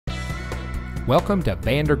Welcome to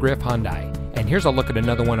Vandergriff Hyundai, and here's a look at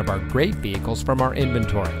another one of our great vehicles from our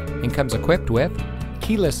inventory, and comes equipped with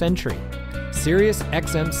keyless entry, Sirius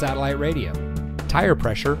XM satellite radio, tire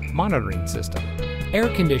pressure monitoring system, air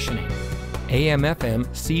conditioning,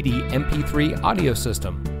 AM/FM CD MP3 audio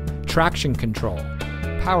system, traction control,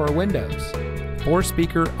 power windows,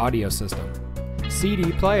 4-speaker audio system,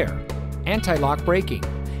 CD player, anti-lock braking,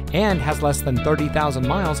 and has less than 30,000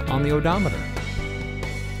 miles on the odometer.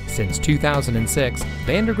 Since 2006,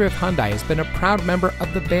 Vandergriff Hyundai has been a proud member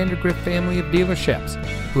of the Vandergriff family of dealerships,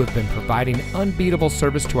 who have been providing unbeatable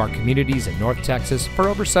service to our communities in North Texas for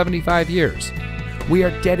over 75 years. We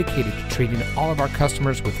are dedicated to treating all of our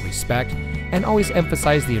customers with respect and always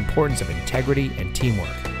emphasize the importance of integrity and teamwork.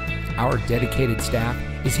 Our dedicated staff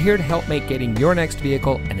is here to help make getting your next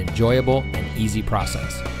vehicle an enjoyable and easy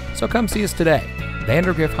process. So come see us today.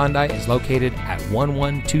 Vandergriff Hyundai is located at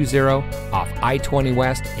 1120 off I-20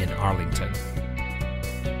 West in Arlington.